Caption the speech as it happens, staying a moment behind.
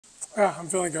Yeah, I'm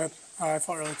feeling good. I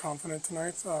felt really confident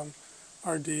tonight.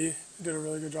 Our D did a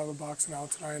really good job of boxing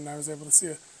out tonight, and I was able to see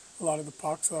a lot of the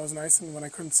puck, so that was nice. And when I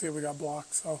couldn't see it, we got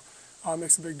blocked. So it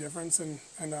makes a big difference, and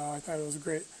I thought it was a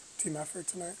great team effort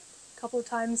tonight. A couple of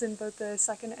times in both the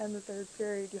second and the third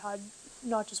period, you had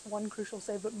not just one crucial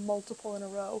save, but multiple in a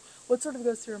row. What sort of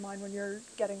goes through your mind when you're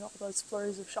getting all those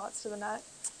flurries of shots to the net?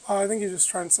 I think you just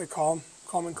try and stay calm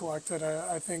and collected.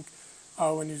 I think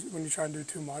when you try and do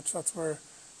too much, that's where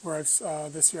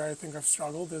I've this year I think I've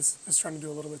struggled is trying to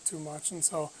do a little bit too much, and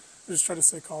so I just try to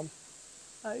stay calm.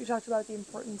 You talked about the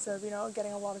importance of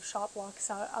getting a lot of shot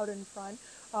blocks out in front.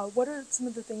 What are some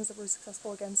of the things that were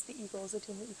successful against the Eagles, a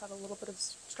team that you've had a little bit of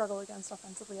struggle against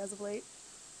offensively as of late?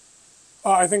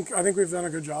 I think we've done a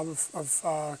good job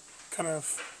of kind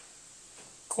of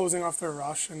closing off their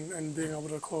rush and being able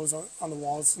to close on the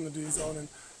walls in the D zone, and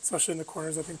especially in the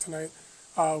corners. I think tonight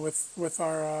with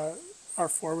our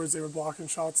forwards, they were blocking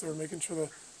shots. They were making sure that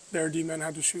their D men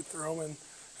had to shoot through them,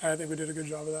 and I think we did a good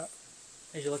job of that.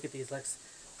 As you look at these next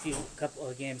couple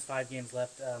of games, 5 games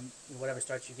left, whatever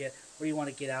starts you get, where do you want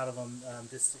to get out of them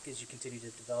just as you continue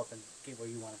to develop and get where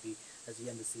you want to be as the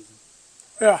end of the season?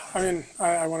 Yeah, I mean,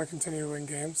 I want to continue to win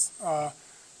games.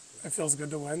 It feels good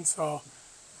to win, so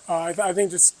I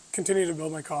think just continue to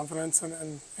build my confidence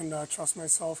and trust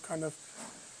myself, kind of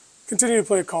continue to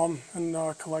play a calm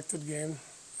and collected game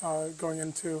going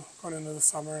into the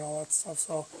summer and all that stuff.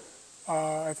 So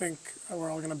I think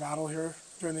we're all going to battle here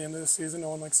during the end of the season.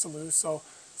 No one likes to lose, so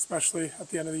especially at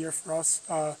the end of the year for us,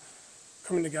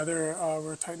 coming together,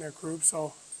 we're a tight-knit group,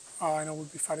 so I know we'll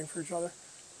be fighting for each other.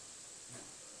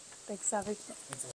 Thanks, Saville.